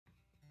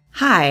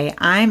Hi,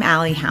 I'm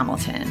Allie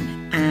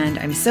Hamilton, and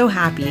I'm so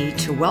happy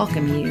to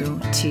welcome you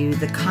to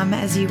the Come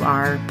As You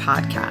Are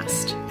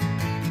podcast.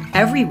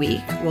 Every week,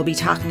 we'll be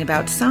talking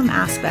about some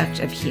aspect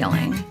of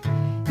healing,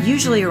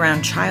 usually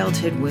around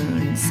childhood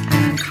wounds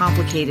and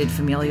complicated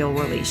familial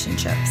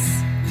relationships.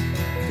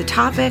 The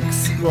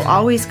topics will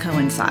always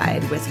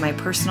coincide with my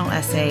personal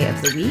essay of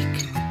the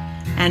week,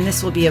 and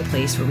this will be a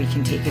place where we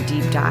can take a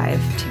deep dive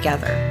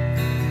together.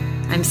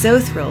 I'm so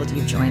thrilled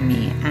you've joined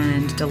me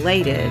and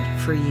delighted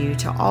for you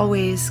to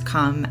always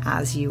come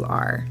as you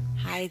are.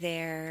 Hi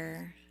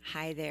there.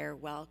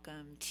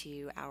 Welcome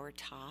to our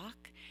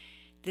talk.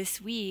 This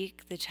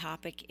week, the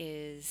topic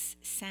is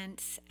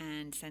sense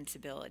and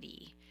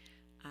sensibility.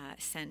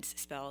 Sense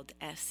spelled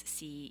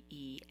S-C-E-N-T-S.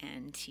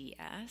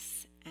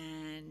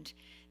 And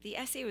the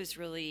essay was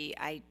really,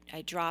 I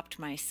dropped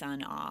my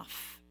son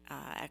off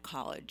at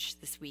college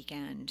this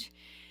weekend.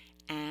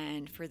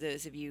 And for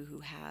those of you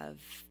who have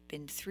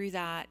been through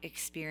that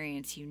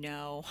experience, you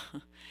know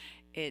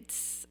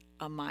it's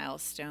a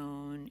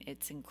milestone.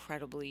 It's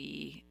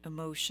incredibly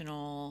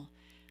emotional.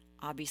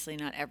 Obviously,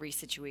 not every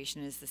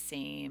situation is the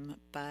same,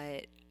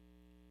 but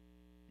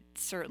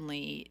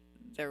certainly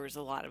there was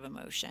a lot of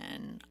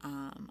emotion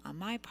on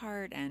my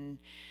part and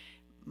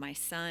my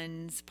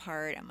son's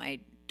part and my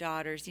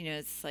daughter's. You know,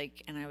 it's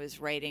like, and I was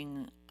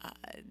writing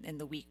in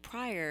the week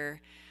prior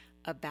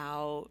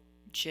about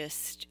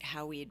just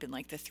how we had been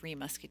like the Three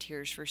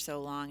Musketeers for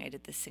so long. I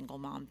did the single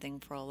mom thing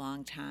for a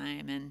long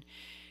time.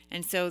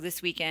 And so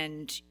this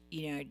weekend,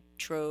 you know, I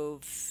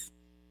drove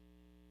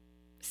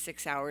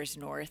 6 hours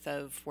north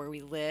of where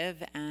we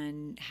live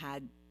and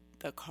had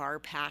the car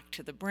packed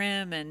to the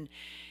brim and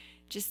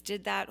just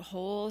did that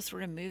whole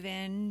sort of move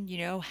in, you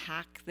know,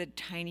 hack the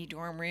tiny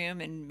dorm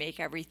room and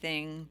make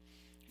everything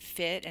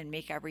fit and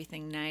make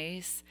everything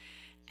nice.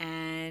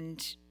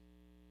 And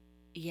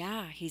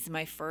yeah, he's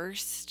my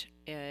first.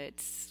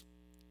 It's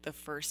the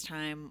first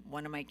time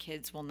one of my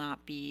kids will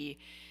not be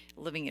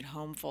living at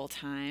home full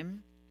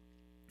time.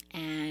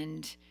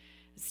 And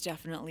it's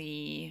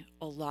definitely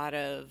a lot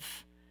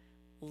of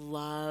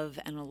love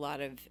and a lot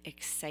of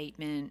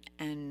excitement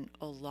and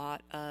a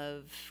lot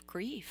of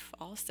grief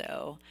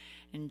also.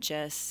 And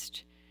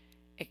just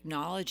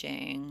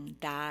acknowledging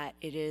that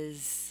it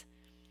is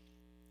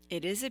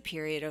a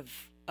period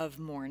of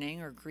mourning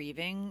or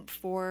grieving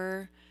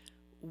for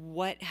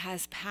what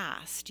has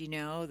passed. You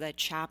know, the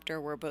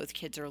chapter where both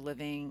kids are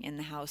living in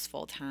the house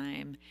full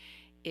time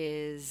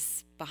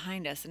is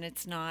behind us. And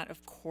it's not,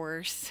 of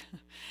course,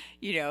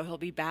 you know, he'll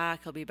be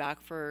back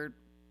for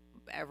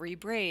every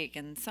break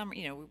and summer,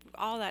 you know,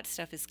 all that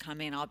stuff is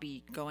coming. I'll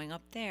be going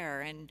up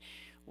there and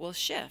we'll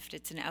shift.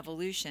 It's an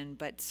evolution,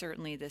 but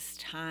certainly this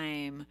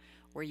time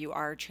where you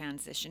are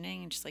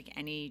transitioning, just like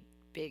any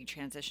big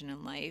transition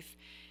in life,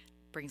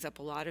 brings up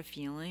a lot of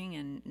feeling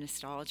and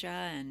nostalgia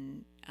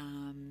and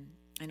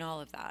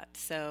all of that.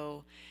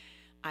 So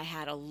I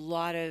had a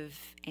lot of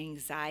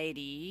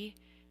anxiety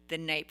the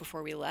night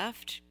before we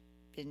left.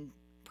 Been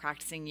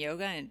practicing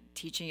yoga and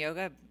teaching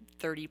yoga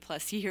 30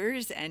 plus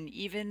years, and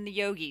even the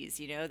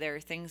yogis, you know, there are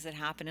things that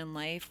happen in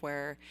life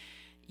where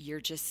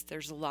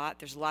there's a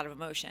lot of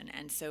emotion.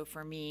 And so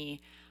for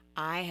me,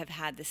 I have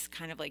had this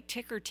kind of like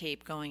ticker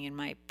tape going in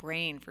my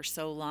brain for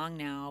so long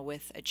now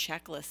with a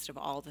checklist of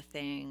all the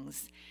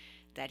things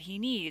that he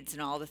needs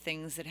and all the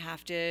things that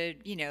have to,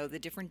 you know, the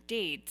different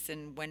dates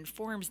and when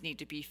forms need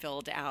to be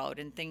filled out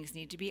and things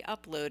need to be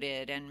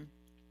uploaded and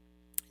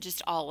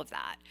just all of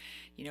that,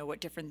 you know, what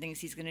different things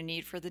he's going to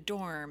need for the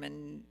dorm.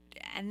 And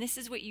this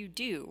is what you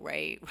do,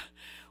 right?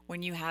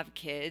 When you have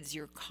kids,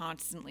 you're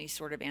constantly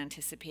sort of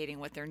anticipating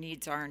what their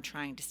needs are and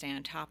trying to stay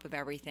on top of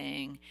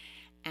everything.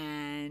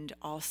 And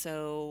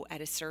also at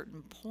a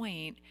certain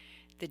point,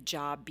 the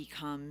job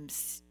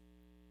becomes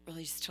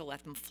really just to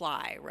let them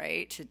fly,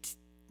 right? To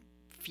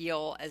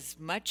feel as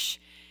much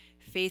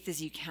faith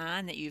as you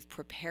can that you've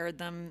prepared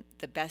them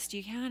the best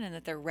you can and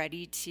that they're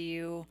ready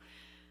to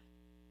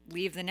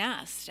leave the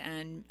nest.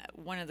 And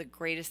one of the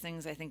greatest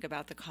things I think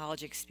about the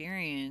college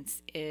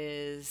experience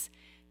is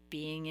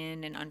being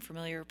in an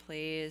unfamiliar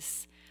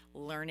place,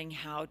 learning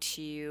how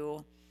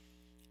to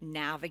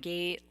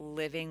navigate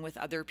living with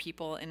other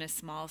people in a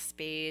small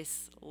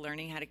space,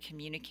 learning how to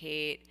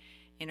communicate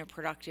in a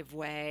productive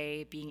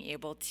way, being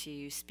able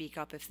to speak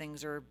up if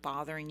things are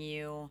bothering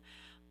you.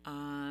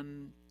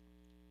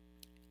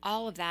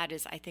 All of that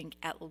is, I think,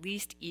 at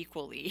least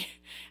equally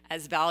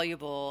as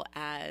valuable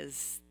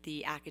as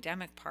the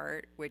academic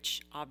part,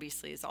 which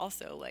obviously is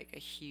also like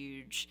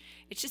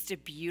it's just a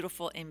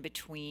beautiful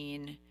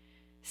in-between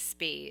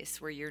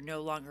space where you're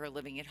no longer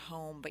living at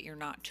home, but you're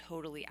not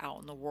totally out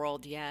in the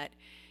world yet,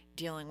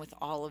 dealing with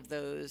all of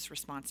those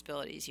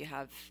responsibilities. You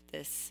have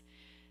this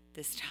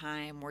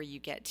time where you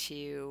get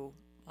to,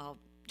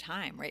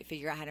 time, right?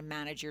 Figure out how to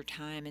manage your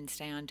time and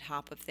stay on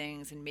top of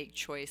things and make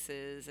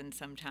choices. And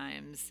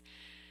sometimes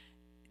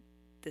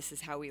this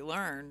is how we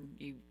learn.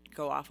 You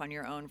go off on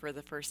your own for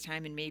the first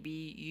time, and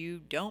maybe you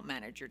don't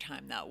manage your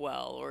time that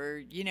well,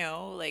 or,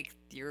 like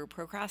you're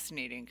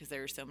procrastinating because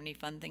there are so many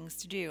fun things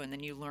to do. And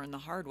then you learn the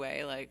hard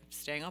way, like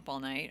staying up all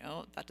night.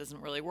 Oh, that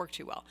doesn't really work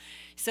too well.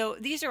 So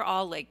these are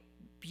all like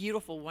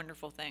beautiful,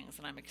 wonderful things.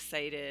 And I'm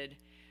excited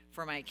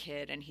for my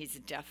kid, and he's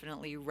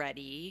definitely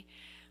ready.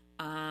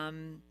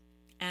 And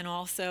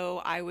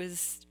also,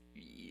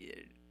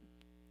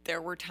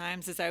 there were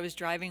times as I was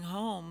driving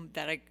home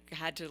that I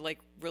had to like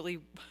really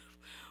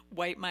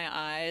wipe my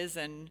eyes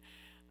and,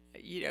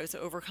 to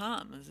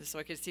overcome so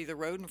I could see the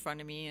road in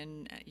front of me,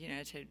 and,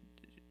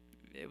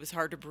 it was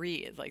hard to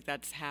breathe. Like,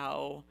 that's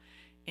how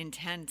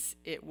intense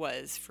it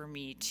was for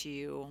me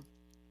to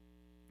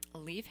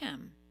leave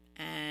him.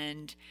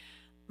 And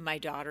my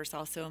daughter's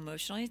also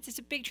emotional. It's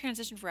a big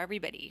transition for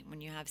everybody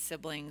when you have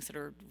siblings that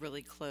are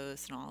really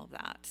close and all of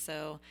that.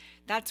 So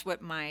that's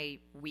what my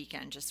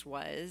weekend just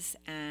was.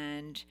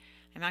 And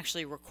I'm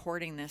actually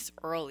recording this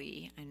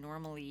early. I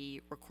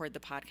normally record the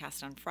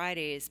podcast on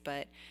Fridays,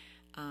 but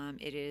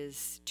it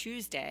is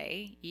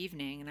Tuesday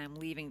evening, and I'm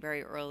leaving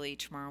very early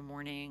tomorrow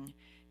morning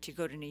to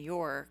go to New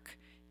York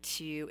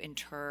to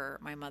inter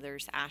my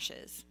mother's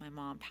ashes. My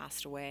mom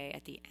passed away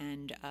at the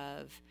end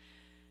of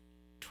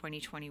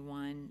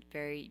 2021.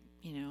 Very,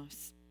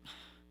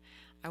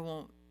 I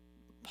won't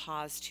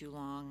pause too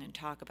long and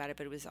talk about it,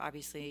 but it was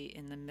obviously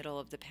in the middle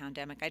of the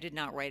pandemic. I did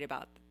not write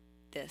about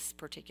this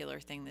particular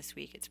thing this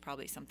week. It's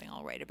probably something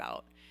I'll write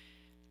about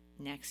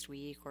next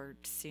week or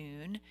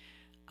soon.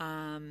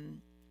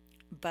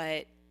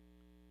 But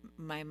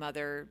my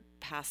mother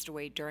passed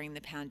away during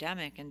the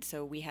pandemic, and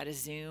so we had a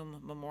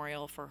Zoom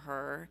memorial for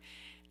her,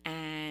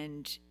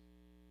 and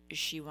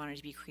she wanted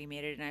to be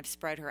cremated, and I've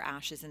spread her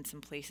ashes in some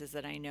places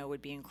that I know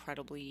would be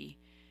incredibly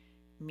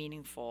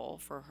meaningful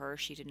for her.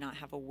 She did not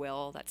have a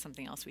will. That's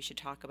something else we should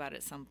talk about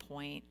at some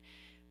point.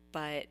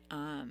 But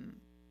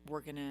we're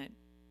going to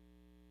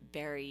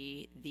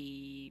bury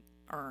the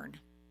urn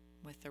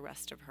with the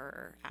rest of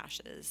her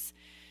ashes.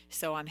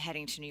 So I'm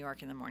heading to New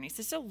York in the morning. So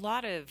there's a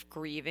lot of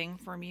grieving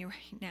for me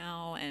right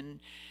now,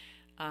 and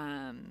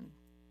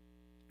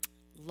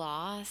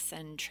loss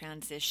and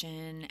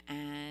transition,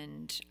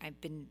 and I've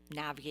been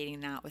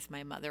navigating that with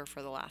my mother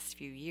for the last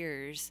few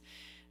years,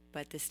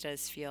 but this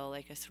does feel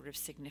like a sort of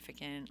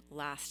significant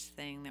last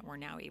thing that we're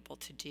now able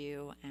to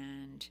do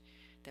and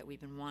that we've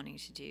been wanting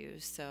to do.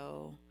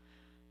 So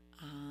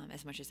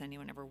as much as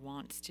anyone ever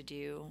wants to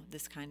do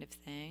this kind of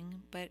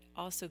thing, but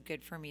also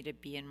good for me to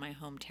be in my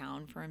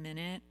hometown for a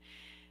minute.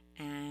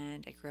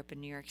 And I grew up in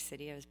New York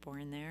City. I was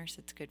born there, so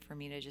it's good for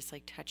me to just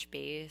like touch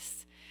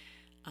base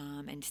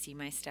and see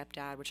my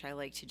stepdad, which I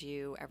like to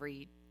do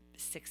every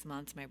 6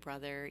 months, my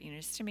brother,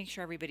 just to make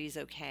sure everybody's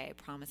okay. I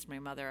promised my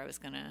mother I was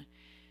going to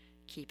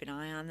keep an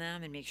eye on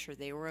them and make sure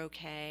they were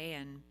okay.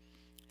 And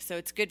so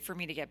it's good for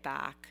me to get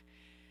back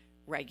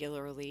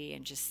regularly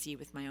and just see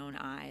with my own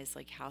eyes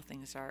like how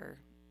things are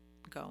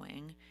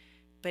going.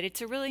 But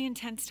it's a really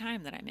intense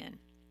time that I'm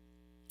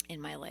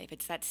in my life.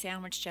 It's that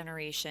sandwich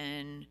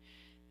generation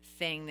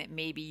thing that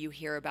maybe you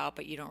hear about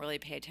but you don't really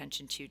pay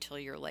attention to till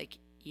you're like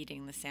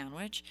eating the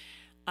sandwich,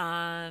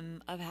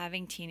 of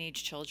having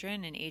teenage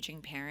children and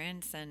aging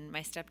parents. And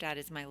my stepdad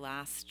is my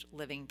last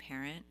living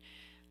parent,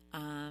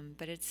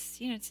 but it's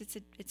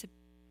a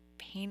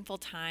painful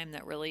time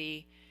that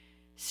really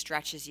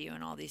stretches you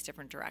in all these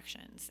different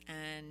directions.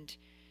 And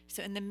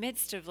so in the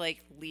midst of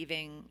like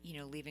leaving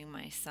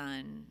my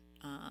son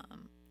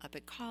up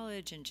at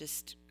college and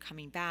just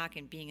coming back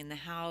and being in the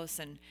house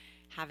and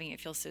having it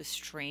feel so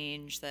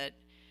strange that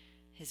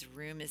his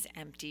room is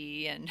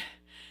empty, and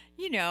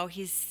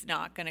he's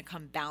not going to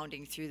come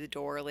bounding through the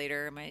door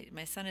later.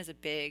 My son is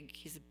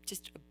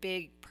just a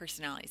big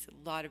personality. He's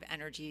a lot of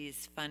energy.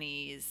 He's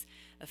funny. He's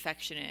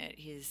affectionate.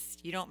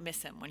 You don't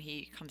miss him when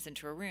he comes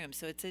into a room.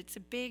 So it's a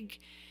big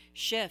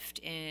shift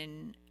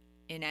in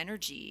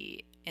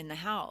energy in the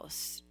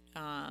house,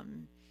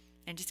 and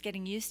just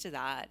getting used to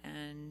that,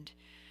 and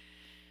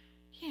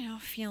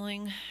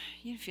feeling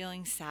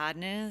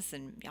sadness.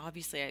 And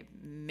obviously I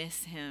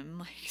miss him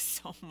like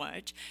so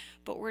much,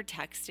 but we're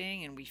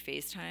texting and we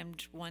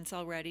FaceTimed once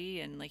already,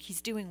 and like he's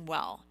doing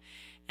well.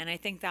 And I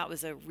think that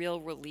was a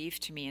real relief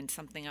to me, and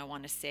something I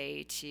want to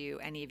say to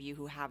any of you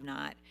who have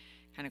not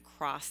kind of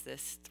crossed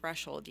this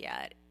threshold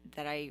yet,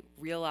 that I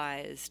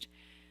realized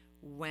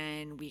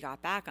when we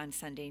got back on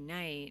Sunday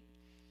night.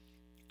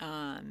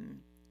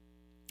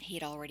 He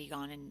had already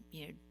gone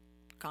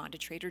to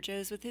Trader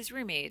Joe's with his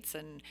roommates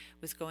and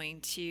was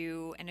going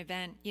to an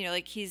event,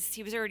 like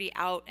he was already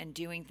out and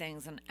doing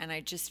things, and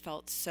I just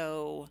felt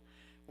so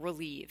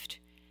relieved.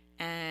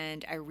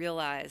 And I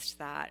realized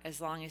that as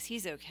long as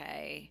he's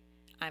okay,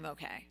 I'm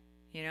okay.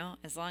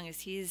 As long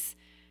as he's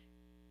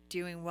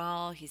doing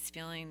well, he's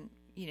feeling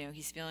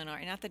all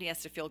right. Not that he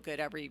has to feel good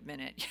every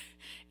minute.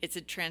 It's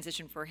a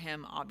transition for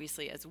him,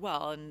 obviously, as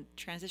well. And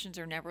transitions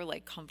are never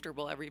like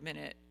comfortable every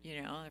minute.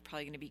 They're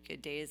probably going to be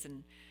good days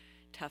and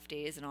tough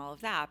days and all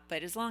of that.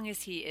 But as long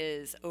as he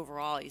is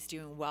overall, he's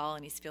doing well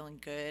and he's feeling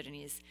good and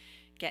he's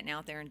getting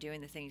out there and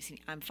doing the things,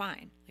 I'm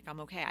fine. Like, I'm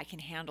okay. I can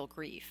handle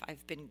grief.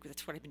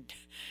 That's what I've been,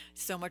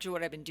 so much of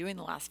what I've been doing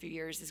the last few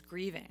years is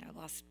grieving. I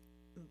lost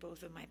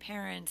both of my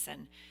parents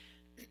and,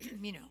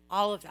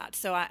 all of that.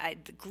 So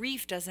the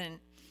grief doesn't,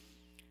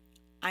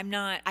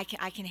 I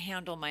can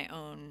handle my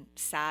own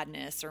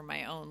sadness or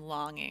my own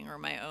longing or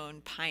my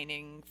own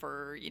pining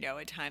for,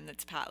 a time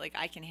that's past. Like,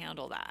 I can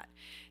handle that.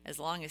 As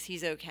long as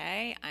he's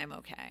okay, I'm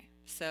okay.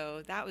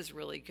 So that was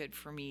really good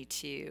for me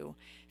to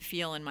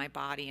feel in my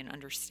body and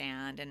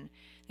understand. And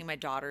I think my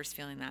daughter's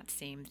feeling that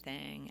same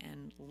thing,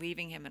 and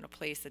leaving him in a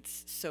place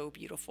that's so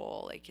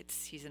beautiful. Like,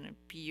 he's in a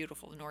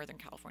beautiful, Northern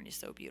California,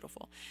 so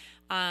beautiful.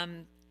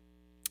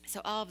 So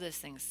all of those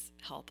things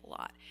help a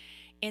lot.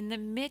 In the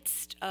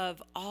midst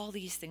of all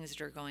these things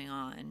that are going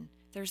on,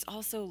 there's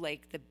also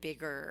like the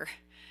bigger,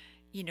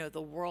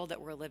 the world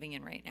that we're living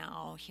in right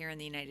now here in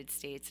the United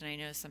States. And I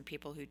know some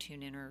people who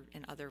tune in are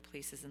in other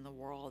places in the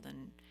world,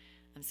 and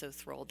I'm so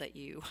thrilled that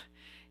you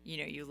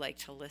like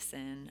to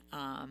listen,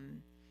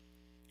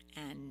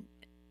 and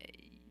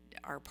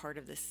are part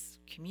of this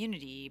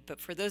community. But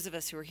for those of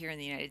us who are here in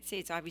the United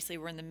States, obviously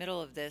we're in the middle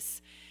of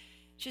this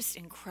just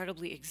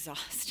incredibly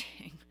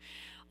exhausting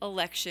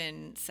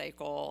election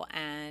cycle.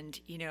 And,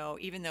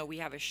 even though we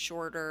have a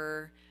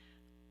shorter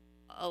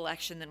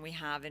election than we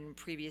have in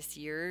previous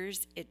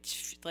years,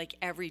 it's like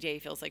every day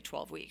feels like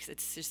 12 weeks.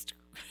 It's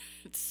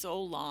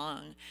so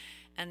long.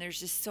 And there's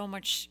just so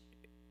much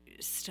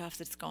stuff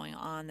that's going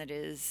on that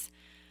is,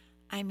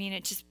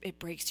 it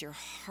breaks your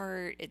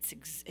heart.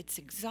 It's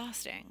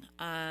exhausting.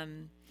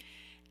 And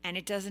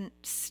it doesn't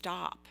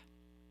stop.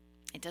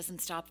 It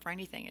doesn't stop for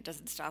anything. It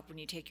doesn't stop when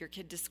you take your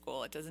kid to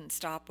school. It doesn't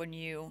stop when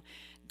you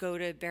go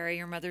to bury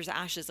your mother's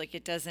ashes. Like,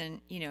 it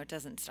doesn't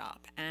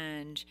stop.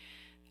 And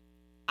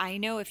I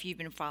know if you've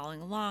been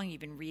following along,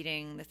 you've been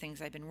reading the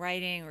things I've been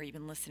writing, or you've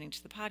been listening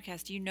to the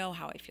podcast, you know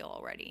how I feel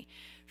already.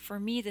 For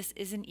me, this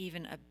isn't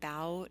even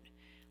about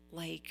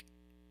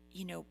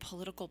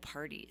political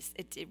parties.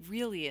 It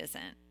really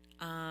isn't.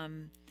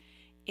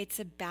 It's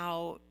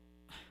about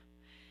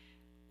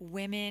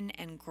women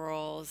and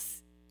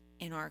girls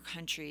in our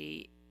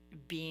country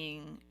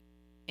being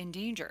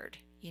endangered,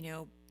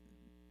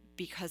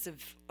 because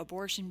of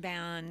abortion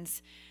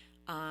bans,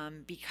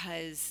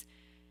 because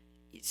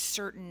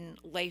certain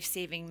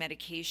life-saving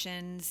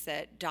medications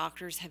that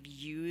doctors have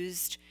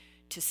used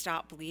to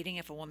stop bleeding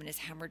if a woman is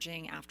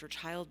hemorrhaging after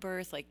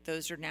childbirth, like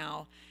those are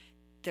now,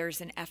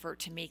 there's an effort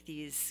to make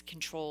these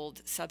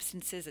controlled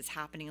substances. It's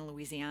happening in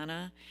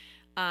Louisiana,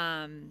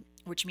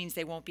 which means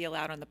they won't be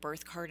allowed on the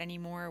birth card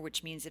anymore,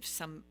 which means if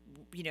some,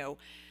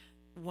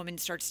 woman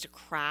starts to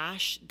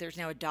crash, there's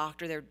now a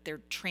doctor, they're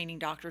training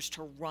doctors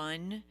to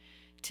run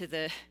to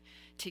the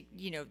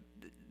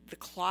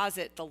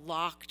closet, the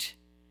locked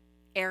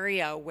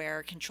area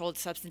where controlled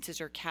substances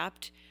are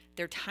kept.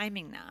 They're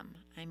timing them.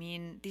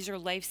 These are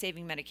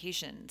life-saving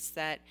medications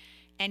that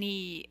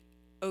any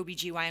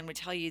OBGYN would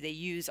tell you they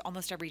use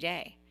almost every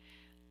day.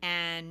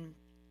 And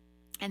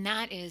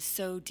that is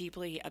so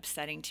deeply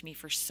upsetting to me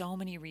for so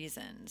many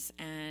reasons.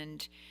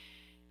 And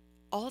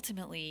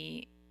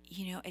ultimately,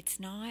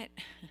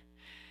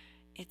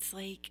 it's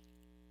like,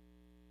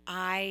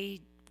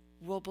 I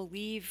will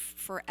believe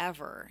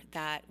forever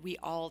that we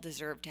all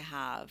deserve to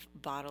have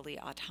bodily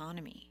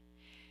autonomy.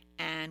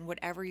 And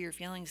whatever your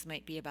feelings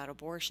might be about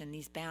abortion,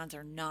 these bans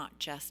are not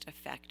just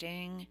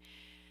affecting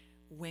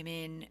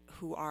women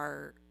who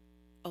are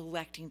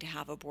electing to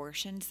have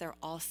abortions. They're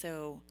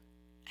also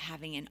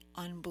having an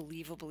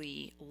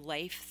unbelievably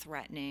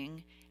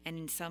life-threatening, and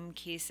in some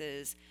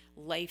cases,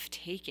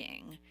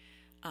 life-taking,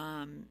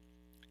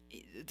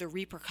 the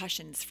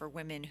repercussions for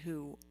women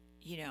who,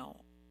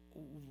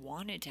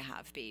 wanted to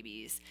have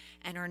babies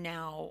and are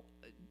now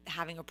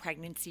having a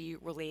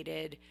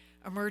pregnancy-related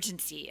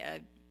emergency, a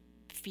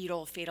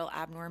fatal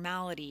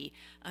abnormality,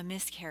 a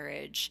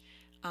miscarriage.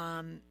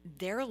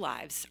 Their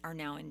lives are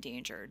now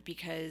endangered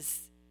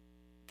because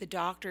the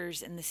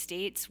doctors in the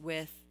states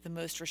with the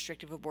most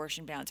restrictive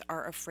abortion bans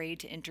are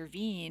afraid to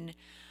intervene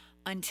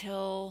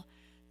until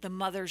the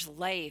mother's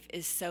life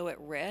is so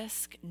at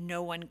risk,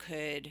 no one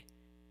could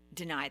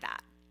deny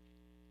that.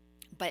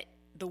 But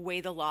the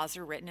way the laws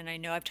are written, and I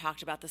know I've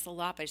talked about this a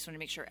lot, but I just want to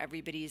make sure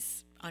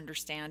everybody's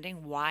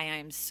understanding why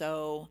I'm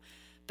so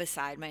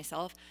beside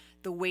myself.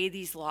 The way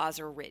these laws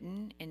are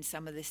written in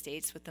some of the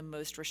states with the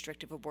most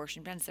restrictive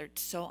abortion bans, they're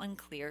so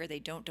unclear. They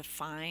don't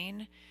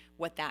define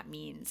what that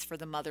means for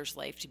the mother's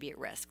life to be at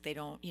risk. They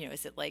don't,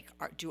 is it like,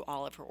 do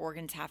all of her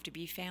organs have to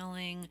be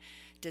failing?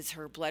 Does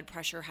her blood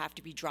pressure have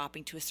to be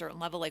dropping to a certain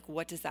level? Like,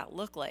 what does that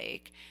look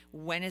like?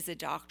 When is a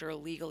doctor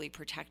legally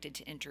protected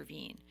to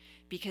intervene?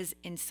 Because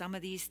in some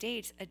of these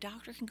states, a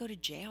doctor can go to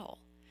jail.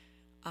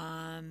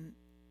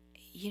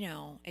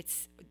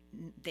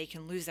 They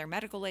can lose their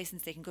medical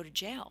license, they can go to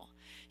jail.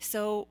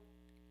 So,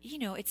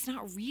 it's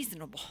not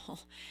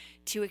reasonable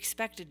to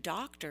expect a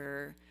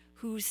doctor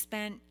who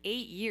spent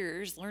 8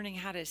 years learning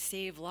how to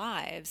save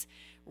lives,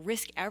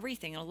 risk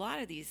everything. In a lot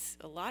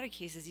of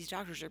cases, these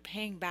doctors are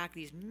paying back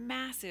these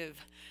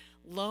massive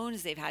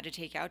loans they've had to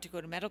take out to go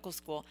to medical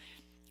school.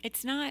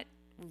 It's not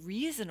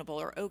reasonable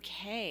or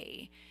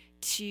okay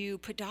to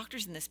put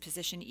doctors in this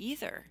position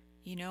either,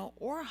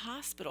 or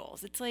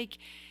hospitals. It's like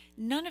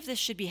none of this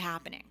should be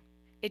happening.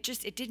 It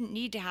didn't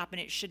need to happen.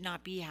 It should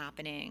not be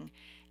happening,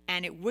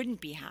 and it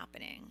wouldn't be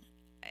happening.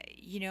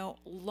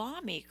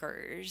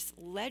 Lawmakers,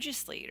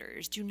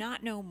 legislators do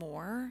not know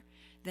more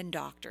than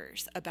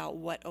doctors about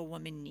what a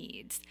woman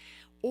needs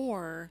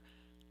or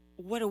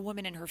what a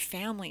woman and her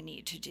family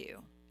need to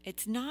do.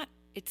 It's not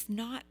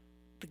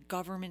the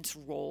government's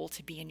role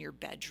to be in your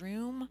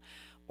bedroom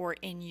or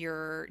in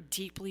your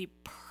deeply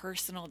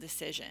personal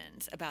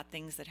decisions about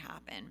things that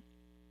happen.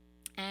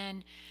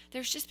 And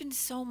there's just been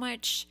so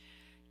much,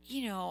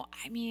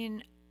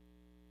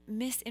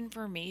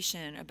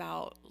 misinformation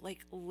about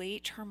like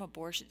late term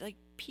abortion. Like,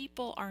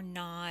 people are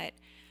not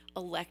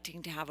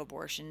electing to have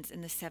abortions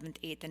in the 7th,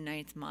 8th, and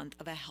 9th month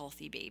of a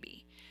healthy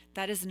baby.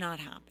 That is not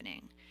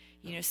happening.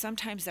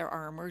 Sometimes there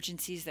are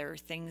emergencies, there are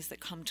things that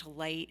come to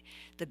light,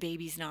 the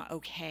baby's not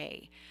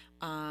okay.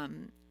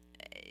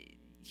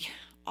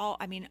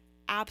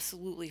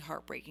 Absolutely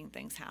heartbreaking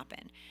things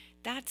happen.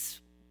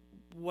 That's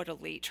what a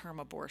late term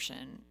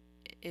abortion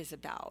is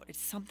about.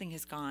 It's something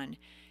has gone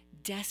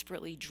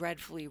desperately,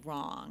 dreadfully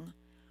wrong.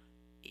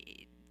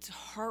 It's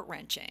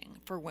heart-wrenching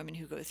for women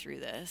who go through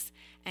this,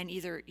 and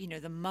either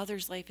the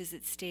mother's life is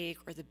at stake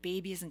or the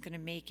baby isn't going to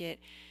make it.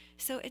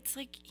 So it's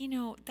like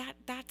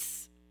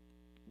that's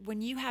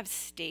when you have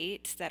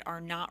states that are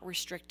not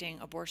restricting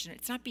abortion.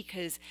 It's not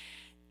because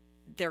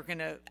they're going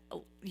to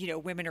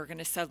women are going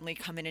to suddenly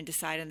come in and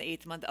decide in the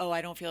 8th month, oh,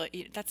 I don't feel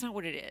it. That's not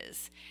what it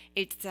is.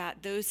 It's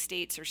that those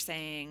states are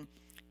saying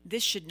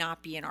this should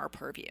not be in our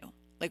purview.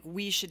 Like,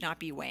 we should not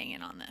be weighing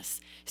in on this.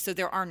 So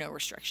there are no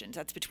restrictions.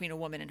 That's between a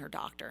woman and her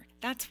doctor.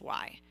 That's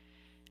why.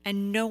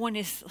 And no one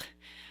is,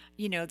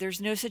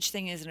 there's no such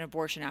thing as an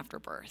abortion after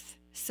birth.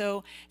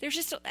 So there's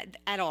just,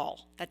 at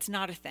all, that's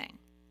not a thing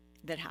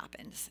that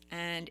happens.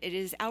 And it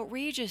is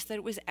outrageous that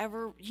it was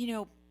ever,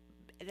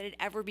 that it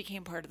ever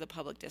became part of the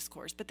public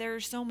discourse. But there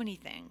are so many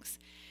things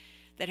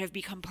that have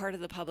become part of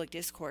the public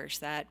discourse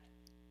that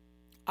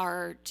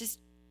are just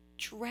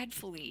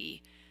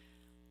dreadfully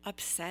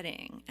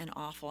upsetting and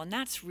awful. And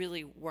that's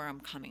really where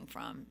I'm coming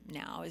from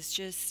now, is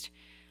just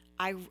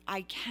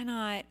I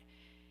cannot,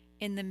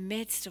 in the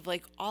midst of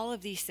like all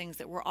of these things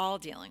that we're all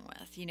dealing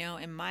with,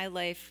 in my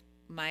life,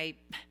 my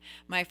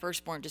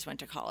firstborn just went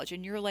to college.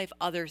 In your life,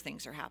 other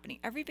things are happening.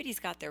 Everybody's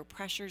got their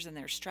pressures and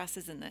their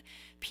stresses and the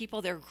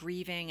people they're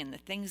grieving and the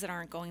things that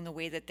aren't going the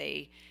way that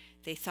they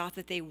thought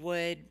that they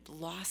would,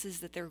 losses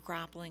that they're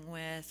grappling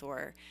with,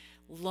 or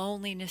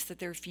loneliness that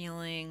they're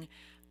feeling,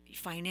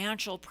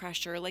 financial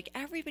pressure. Like,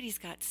 everybody's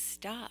got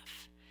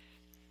stuff.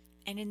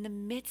 And in the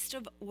midst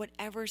of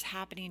whatever's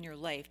happening in your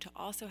life, to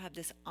also have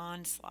this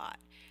onslaught,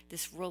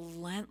 this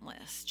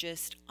relentless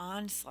just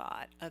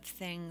onslaught of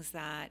things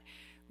that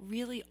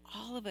really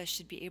all of us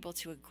should be able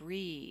to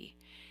agree,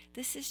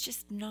 this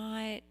is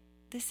not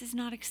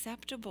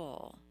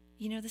acceptable.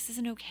 This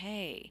isn't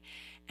okay.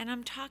 And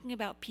I'm talking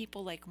about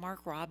people like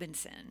Mark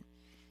Robinson,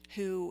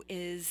 who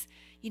is,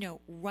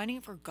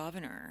 running for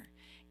governor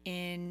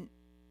in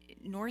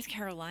North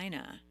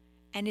Carolina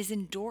and is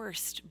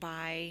endorsed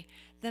by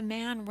the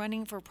man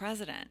running for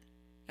president.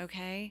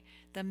 Okay?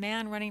 The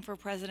man running for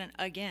president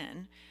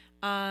again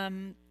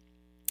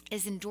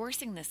is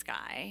endorsing this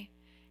guy,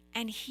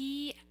 and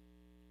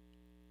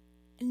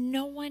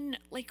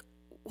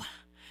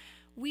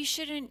we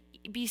shouldn't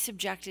be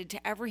subjected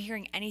to ever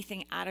hearing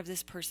anything out of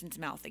this person's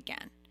mouth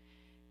again.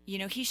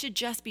 He should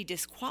just be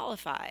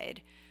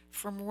disqualified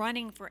from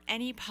running for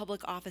any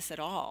public office at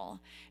all,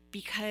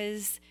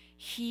 because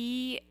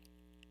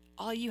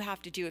all you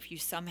have to do, if you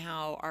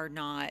somehow are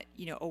not,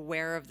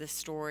 aware of the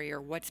story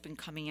or what's been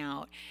coming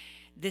out,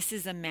 this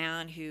is a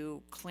man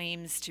who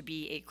claims to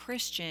be a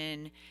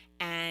Christian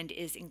and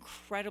is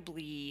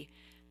incredibly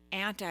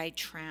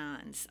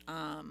anti-trans,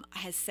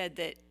 has said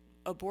that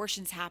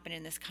abortions happen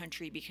in this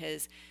country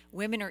because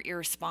women are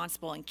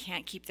irresponsible and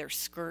can't keep their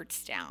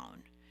skirts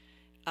down.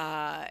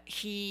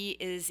 He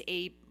is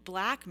a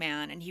black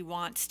man, and he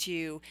would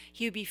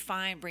be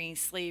fine bringing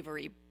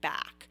slavery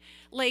back.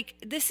 Like,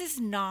 this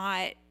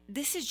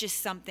is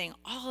just something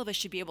all of us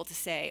should be able to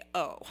say,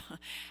 oh,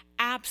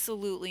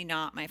 absolutely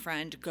not, my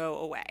friend, go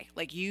away.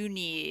 Like, you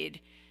need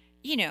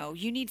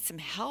some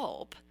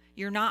help.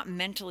 You're not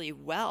mentally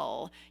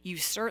well. You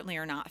certainly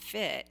are not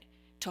fit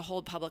to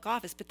hold public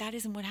office, but that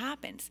isn't what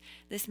happens.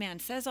 This man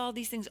says all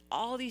these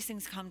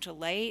things come to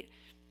light,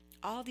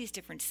 all these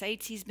different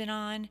sites he's been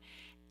on,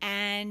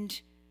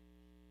 and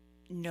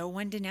no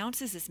one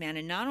denounces this man.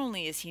 And not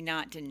only is he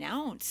not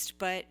denounced,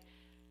 but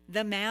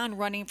the man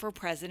running for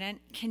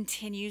president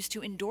continues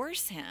to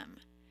endorse him.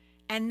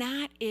 And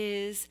that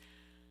is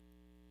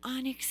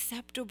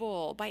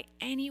unacceptable by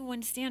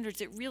anyone's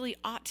standards. It really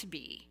ought to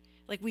be.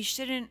 Like, we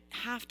shouldn't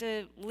have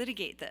to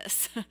litigate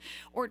this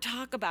or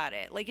talk about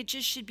it. Like, it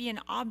just should be an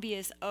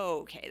obvious, oh,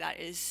 okay, that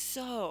is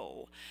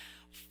so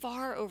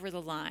far over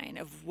the line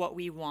of what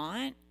we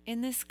want in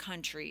this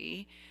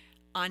country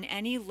on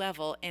any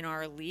level. In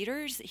our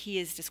leaders, he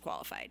is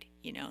disqualified,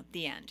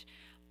 the end.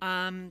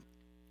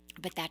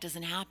 But that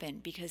doesn't happen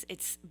because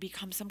it's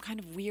become some kind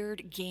of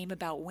weird game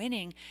about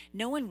winning.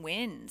 No one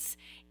wins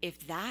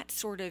if that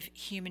sort of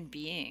human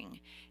being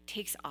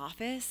takes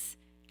office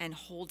and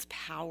holds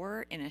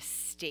power in a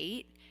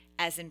state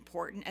as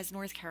important as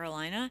North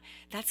Carolina.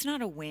 That's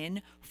not a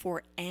win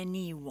for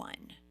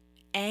anyone.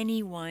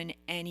 Anyone,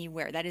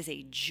 anywhere. That is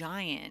a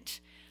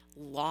giant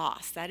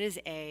loss. That is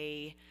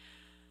I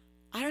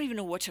don't even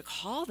know what to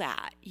call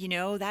that.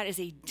 That is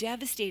a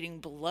devastating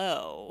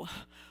blow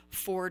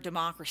for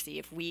democracy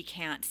if we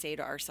can't say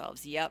to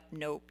ourselves, yep,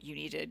 nope, you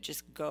need to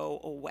just go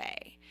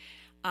away.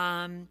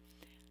 I'm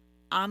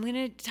going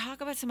to talk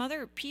about some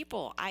other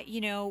people.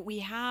 We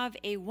have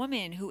a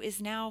woman who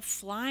is now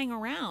flying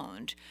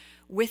around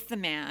with the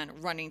man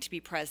running to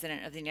be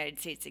president of the United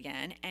States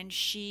again, and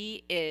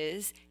she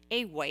is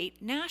a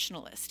white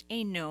nationalist,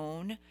 a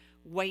known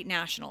white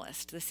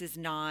nationalist. This is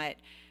not,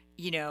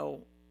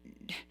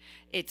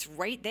 it's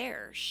right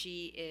there.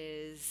 She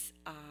is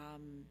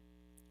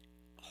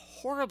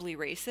horribly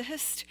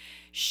racist.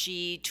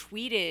 She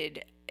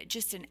tweeted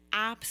just an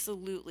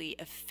absolutely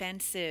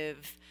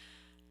offensive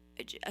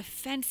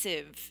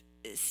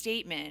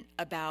statement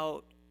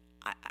about,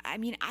 I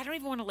mean, I don't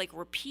even want to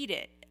repeat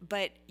it,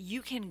 but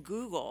you can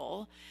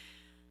Google,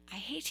 I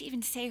hate to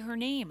even say her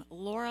name,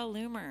 Laura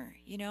Loomer,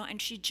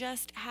 and she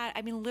just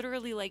had,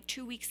 literally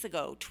 2 weeks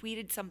ago,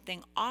 tweeted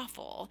something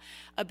awful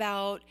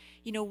about,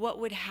 what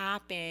would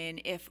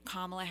happen if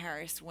Kamala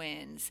Harris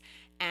wins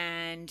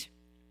and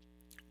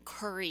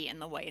Curry in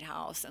the White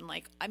House. And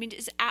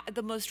just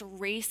the most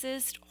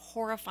racist,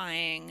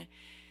 horrifying,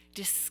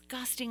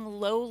 disgusting,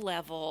 low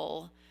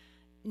level.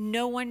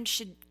 No one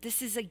should,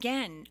 this is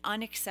again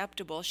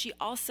unacceptable. She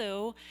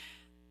also,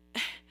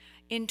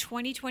 in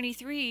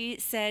 2023,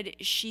 said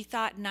she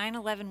thought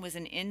 9/11 was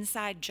an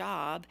inside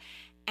job,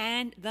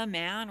 and the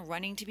man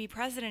running to be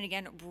president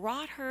again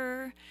brought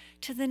her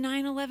to the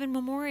 9/11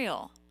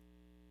 memorial.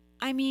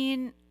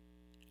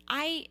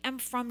 I am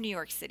from New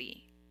York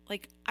City.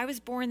 I was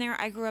born there,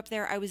 I grew up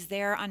there, I was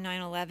there on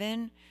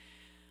 9/11.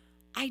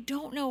 I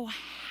don't know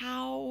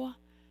how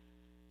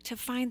to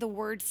find the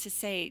words to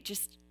say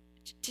just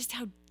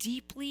how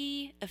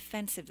deeply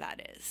offensive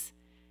that is.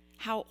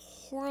 How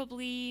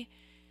horribly,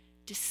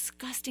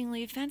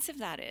 disgustingly offensive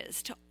that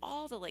is to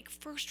all the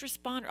first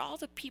responder, all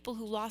the people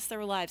who lost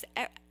their lives,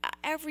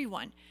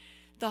 everyone.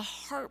 The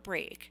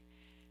heartbreak,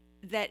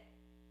 that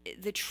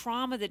the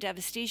trauma, the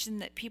devastation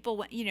that people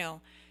went,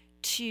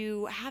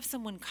 to have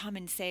someone come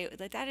and say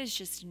that is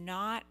just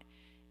not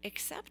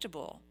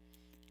acceptable.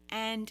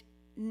 And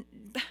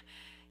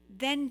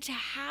then to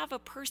have a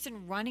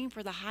person running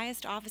for the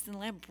highest office in the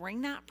land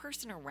bring that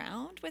person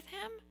around with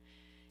him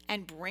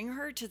and bring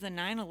her to the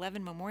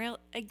 9/11 memorial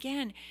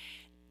again.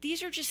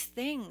 These are just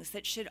things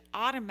that should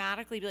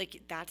automatically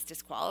be that's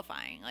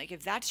disqualifying.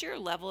 If that's your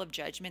level of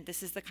judgment,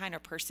 this is the kind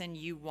of person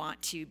you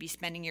want to be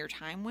spending your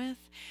time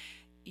with,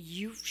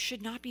 you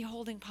should not be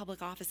holding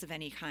public office of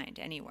any kind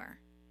anywhere.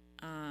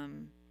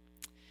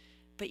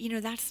 But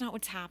that's not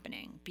what's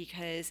happening,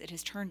 because it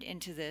has turned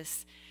into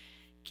this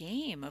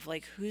game of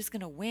who's going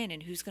to win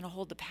and who's going to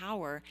hold the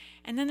power.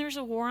 And then there's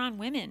a war on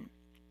women,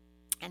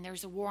 and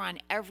there's a war on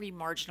every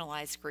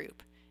marginalized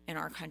group in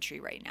our country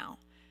right now.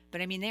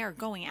 But they are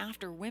going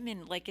after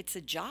women like it's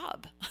a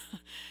job.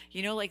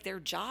 Their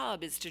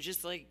job is to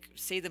just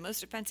say the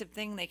most offensive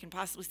thing they can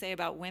possibly say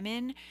about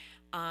women.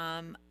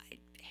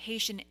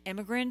 Haitian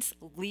immigrants,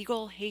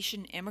 legal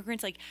Haitian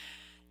immigrants,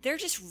 they're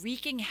just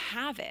wreaking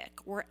havoc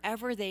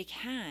wherever they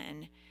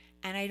can.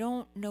 And I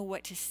don't know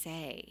what to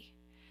say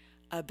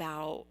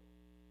about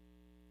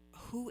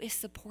who is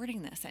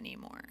supporting this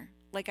anymore.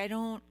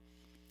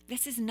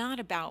 This is not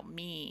about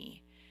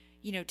me,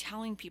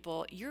 telling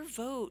people your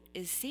vote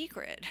is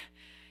sacred.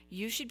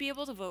 You should be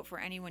able to vote for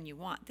anyone you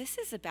want. This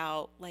is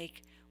about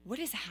what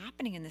is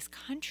happening in this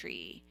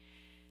country,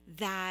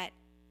 that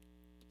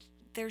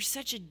there's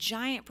such a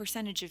giant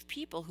percentage of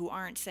people who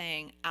aren't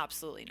saying,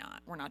 absolutely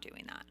not, we're not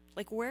doing that.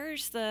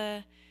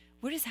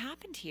 What has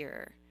happened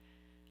here?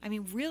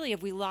 Really,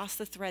 have we lost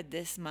the thread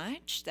this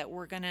much that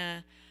we're going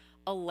to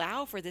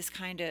allow for this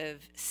kind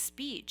of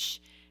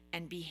speech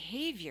and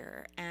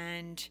behavior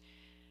and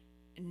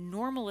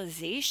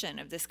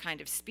normalization of this kind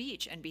of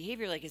speech and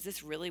behavior? Is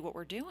this really what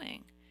we're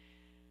doing?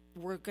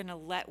 We're going to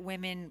let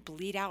women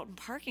bleed out in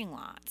parking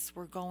lots.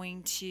 We're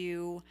going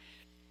to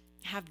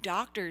have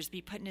doctors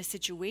be put in a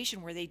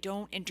situation where they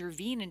don't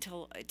intervene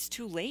until it's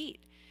too late.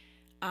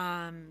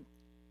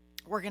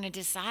 We're going to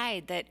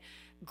decide that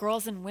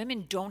girls and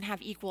women don't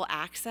have equal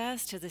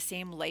access to the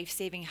same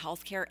life-saving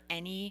health care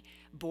any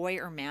boy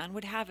or man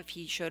would have if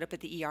he showed up at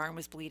the ER and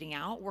was bleeding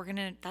out.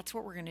 That's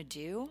what we're going to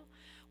do.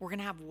 We're going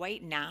to have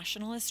white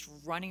nationalists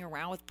running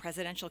around with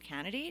presidential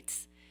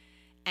candidates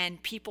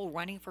and people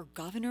running for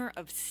governor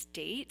of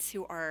states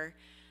who are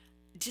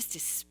just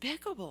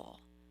despicable.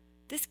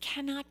 This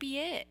cannot be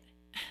it.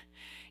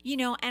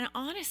 And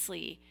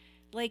honestly,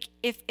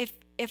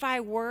 if I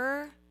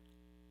were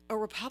a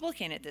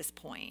Republican at this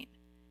point,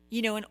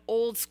 an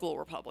old school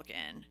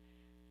Republican,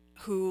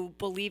 who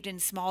believed in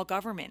small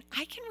government.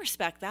 I can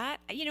respect that.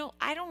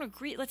 I don't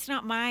agree. That's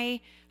not my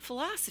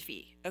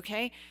philosophy,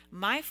 okay?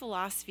 My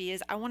philosophy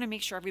is I want to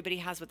make sure everybody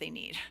has what they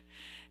need.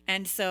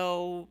 And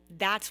so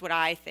that's what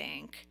I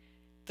think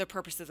the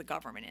purpose of the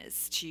government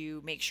is,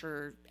 to make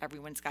sure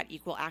everyone's got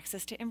equal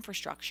access to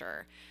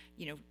infrastructure,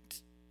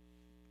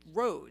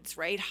 roads,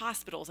 right?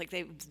 Hospitals,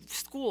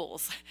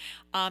 schools,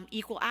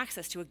 equal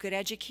access to a good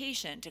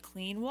education, to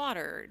clean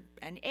water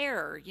and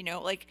air,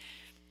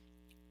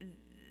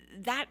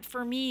 that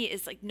for me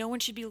is like, no one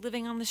should be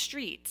living on the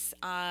streets.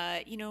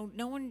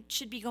 No one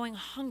should be going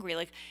hungry,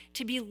 like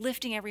to be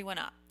lifting everyone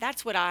up.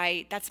 That's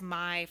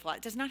my flaw.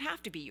 It does not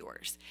have to be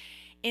yours.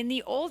 In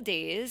the old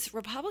days,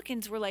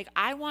 Republicans were like,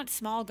 I want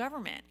small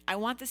government. I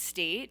want the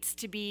states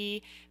to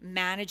be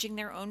managing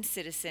their own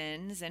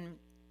citizens and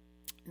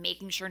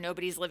making sure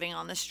nobody's living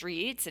on the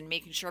streets and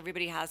making sure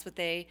everybody has what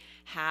they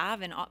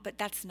have. But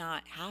that's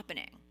not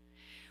happening.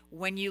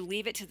 When you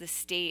leave it to the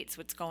states,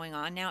 what's going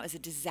on now is a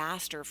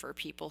disaster for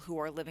people who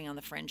are living on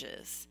the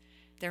fringes.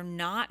 There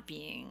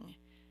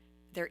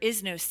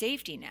is no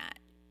safety net.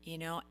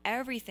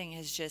 Everything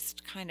has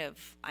just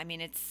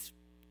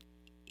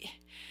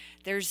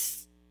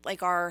there's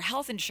like, our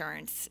health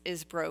insurance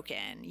is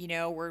broken.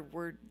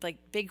 We're like,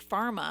 big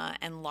pharma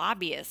and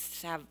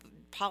lobbyists have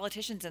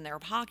politicians in their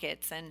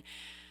pockets, and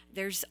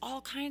there's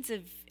all kinds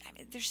of,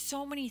 there's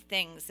so many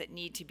things that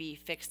need to be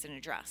fixed and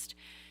addressed.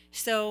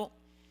 So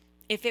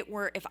if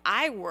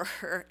I were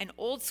an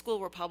old school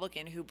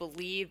Republican who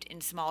believed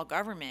in small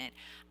government,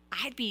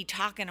 I'd be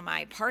talking to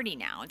my party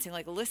now and saying,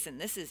 like, listen,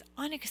 this is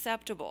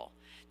unacceptable.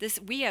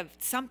 We've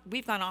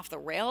gone off the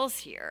rails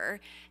here,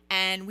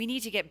 and we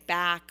need to get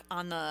back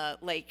on the,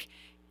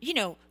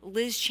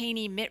 Liz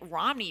Cheney, Mitt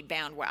Romney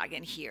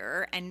bandwagon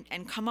here,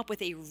 and come up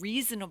with a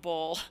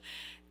reasonable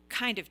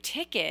kind of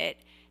ticket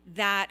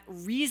that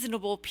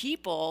reasonable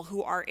people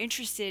who are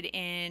interested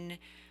in,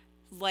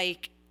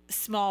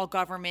 small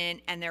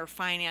government and their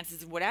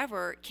finances,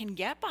 whatever, can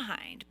get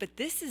behind. But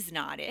this is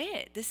not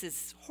it. This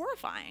is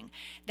horrifying.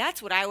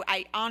 That's what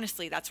I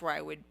honestly, that's where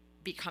I would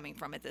be coming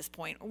from at this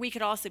point. Or we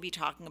could also be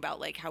talking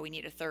about how we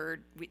need a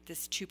third,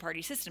 this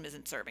two-party system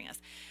isn't serving us.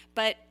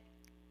 But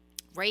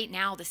right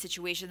now, the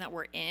situation that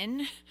we're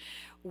in,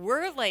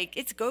 we're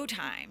it's go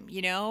time.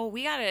 We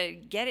got to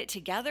get it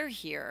together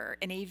here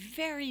in a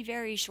very,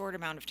 very short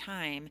amount of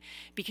time,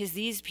 because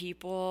these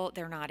people,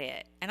 they're not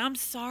it. And I'm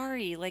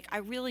sorry, I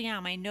really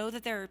am. I know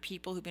that there are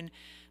people who've been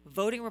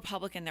voting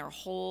Republican their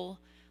whole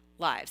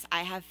lives.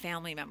 I have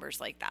family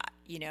members like that,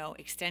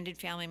 extended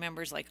family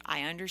members.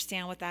 I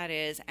understand what that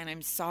is. And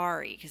I'm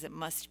sorry, because it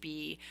must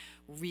be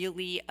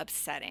really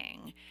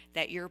upsetting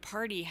that your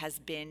party has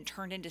been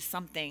turned into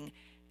something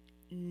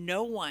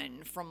no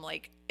one from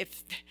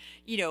if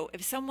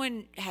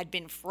someone had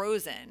been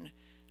frozen,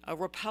 a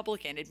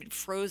Republican had been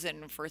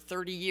frozen for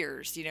 30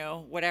 years,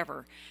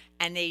 whatever,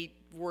 and they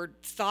were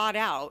thawed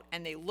out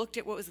and they looked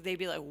at they'd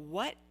be like,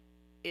 what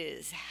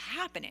is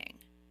happening?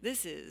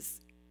 This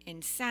is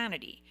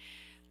insanity.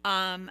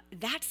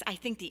 That's, I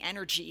think, the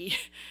energy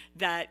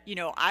that,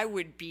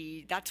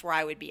 that's where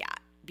I would be at,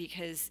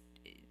 because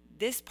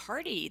this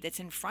party that's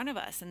in front of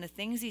us and the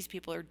things these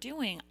people are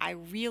doing, I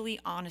really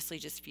honestly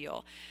just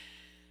feel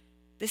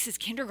this is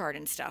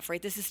kindergarten stuff,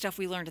 right? This is stuff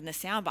we learned in the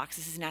sandbox.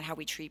 This is not how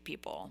we treat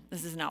people.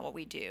 This is not what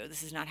we do.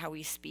 This is not how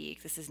we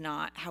speak. This is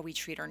not how we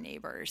treat our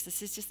neighbors.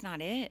 This is just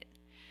not it.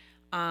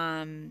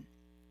 And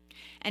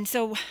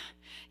so,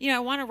 I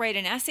want to write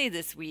an essay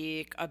this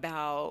week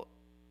about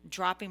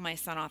dropping my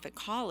son off at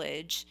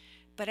college,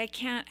 but I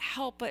can't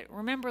help but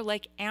remember,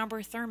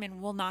 Amber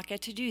Thurman will not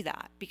get to do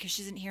that because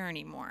she isn't here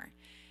anymore.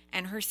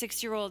 And her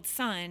 6-year-old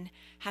son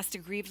has to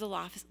grieve the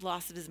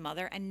loss of his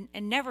mother and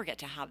never get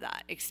to have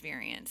that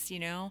experience,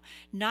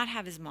 not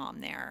have his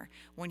mom there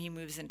when he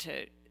moves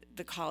into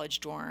the college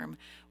dorm,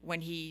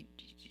 when he,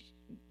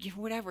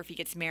 whatever, if he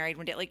gets married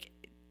one day,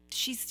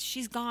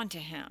 she's gone to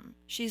him.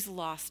 She's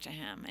lost to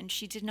him, and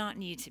she did not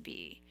need to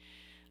be.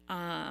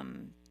 There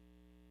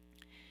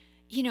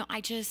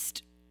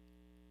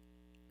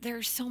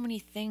are so many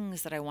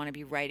things that I want to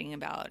be writing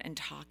about and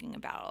talking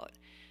about.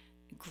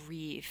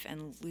 Grief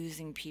and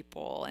losing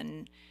people,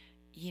 and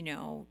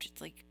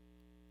just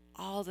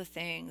all the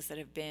things that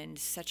have been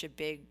such a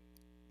big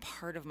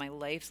part of my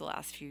life the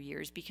last few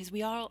years, because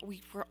we're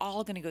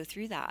all going to go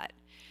through that.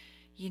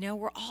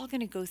 We're all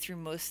going to go through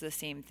most of the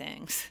same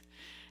things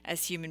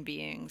as human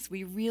beings.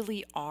 We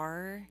really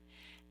are.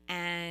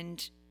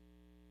 And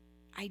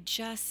I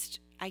guess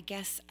I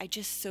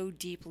just so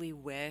deeply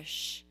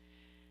wish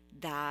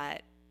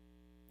that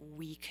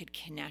we could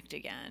connect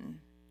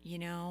again.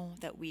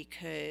 That we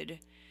could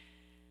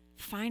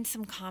find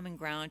some common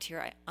ground here.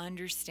 I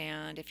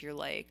understand if you're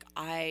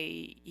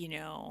I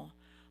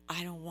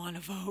don't want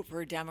to vote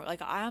for a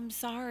Democrat. I'm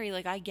sorry,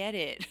 I get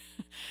it.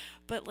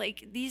 But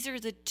these are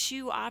the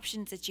two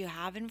options that you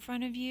have in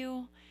front of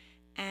you,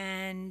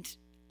 and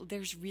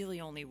there's really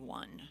only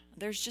one.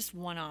 There's just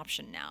one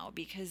option now,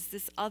 because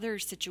this other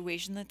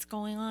situation that's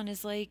going on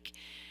is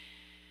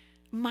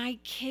my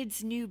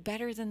kids knew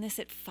better than this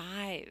at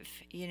 5,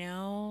 you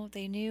know?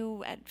 They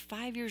knew at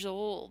 5 years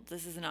old,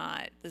 this is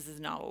not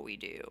what we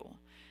do.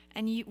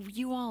 And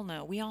you all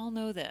know, we all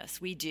know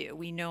this. We do.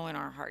 We know in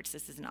our hearts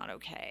this is not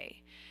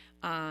okay.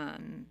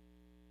 Um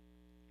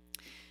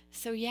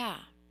so yeah,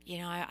 you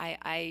know,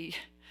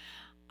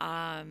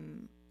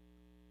 um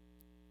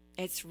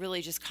it's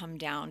really just come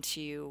down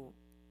to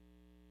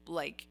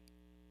like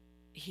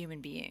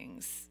human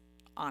beings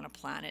on a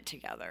planet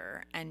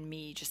together, and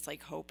me just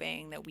like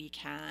hoping that we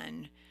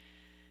can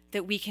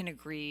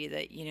agree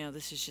that, you know,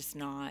 this is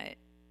not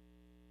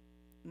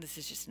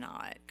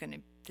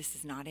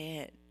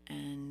it,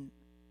 and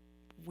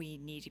we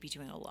need to be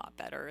doing a lot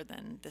better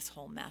than this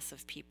whole mess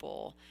of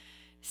people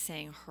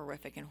saying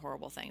horrific and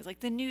horrible things. Like,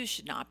 the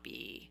news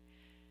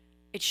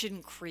it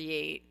shouldn't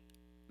create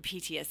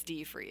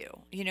PTSD for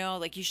you. You know,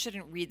 like, you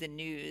shouldn't read the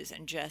news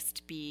and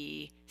just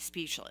be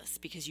speechless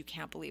because you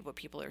can't believe what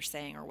people are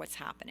saying or what's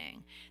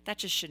happening. That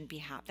just shouldn't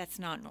be that's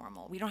not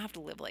normal. We don't have to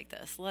live like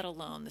this, let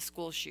alone the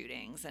school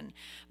shootings. And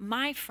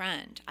my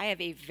friend, I have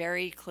a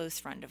very close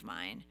friend of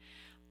mine.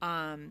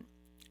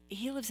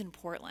 He lives in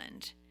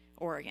Portland,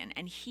 Oregon,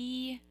 and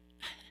he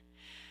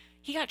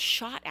got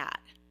shot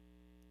at.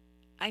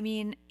 I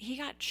mean, he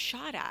got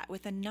shot at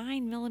with a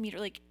 9 millimeter,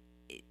 like,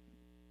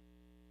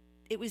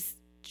 it was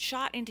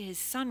shot into his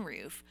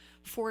sunroof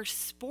for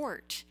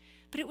sport,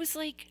 but it was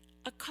like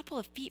a couple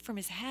of feet from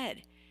his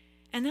head.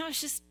 And that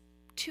was just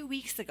 2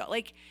 weeks ago.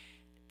 Like,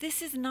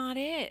 this is not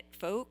it,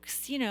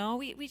 folks. You know,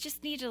 we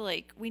just need to,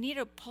 like, we need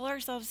to pull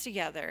ourselves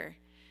together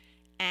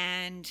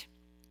and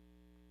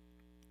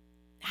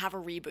have a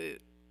reboot.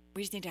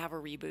 We just need to have a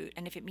reboot.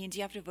 And if it means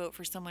you have to vote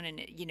for someone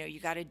and, you know, you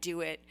got to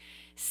do it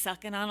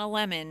sucking on a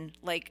lemon,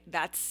 like,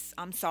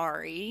 I'm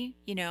sorry,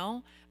 you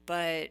know,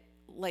 but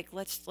like,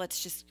 let's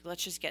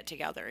just get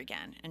together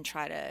again and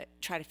try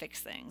to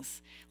fix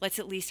things. Let's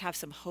at least have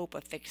some hope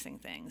of fixing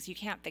things. You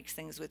can't fix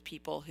things with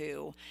people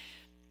who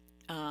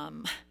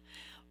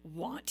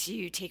want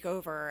to take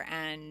over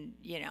and,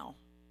 you know,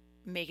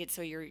 make it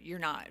so you're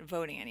not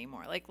voting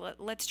anymore. Like,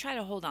 let's try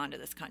to hold on to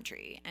this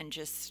country and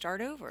just start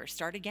over,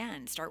 start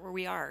again, start where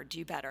we are,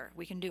 do better.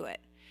 We can do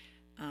it.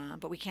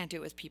 But we can't do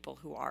it with people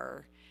who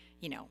are,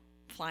 you know,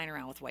 flying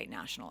around with white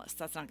nationalists.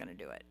 That's not going to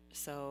do it.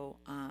 So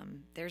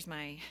there's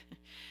my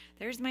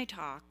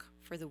talk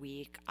for the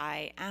week.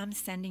 I am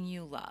sending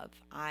you love.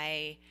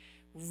 I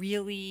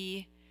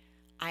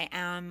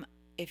am.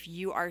 If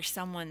you are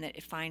someone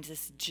that finds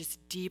this just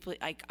deeply,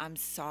 like, I'm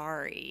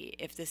sorry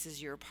if this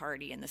is your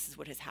party and this is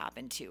what has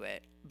happened to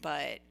it.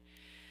 But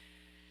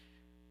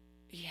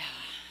yeah,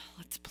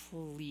 let's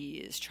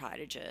please try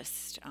to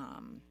just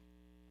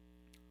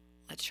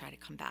let's try to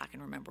come back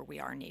and remember we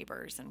are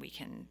neighbors, and we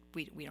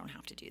don't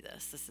have to do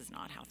this. This is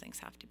not how things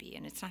have to be,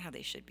 and it's not how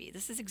they should be.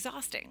 This is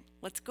exhausting.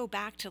 Let's go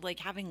back to, like,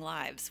 having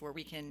lives where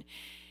we can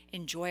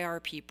enjoy our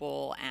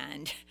people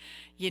and,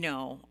 you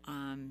know,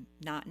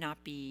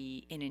 not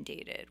be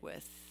inundated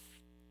with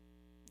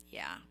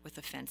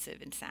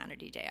offensive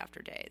insanity day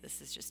after day.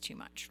 This is just too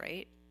much,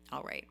 right?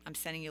 All right. I'm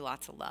sending you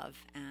lots of love,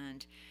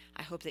 and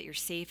I hope that you're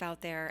safe out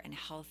there and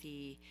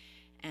healthy,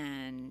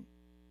 and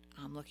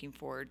I'm looking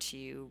forward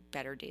to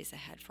better days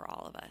ahead for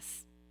all of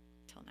us.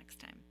 Till next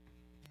time.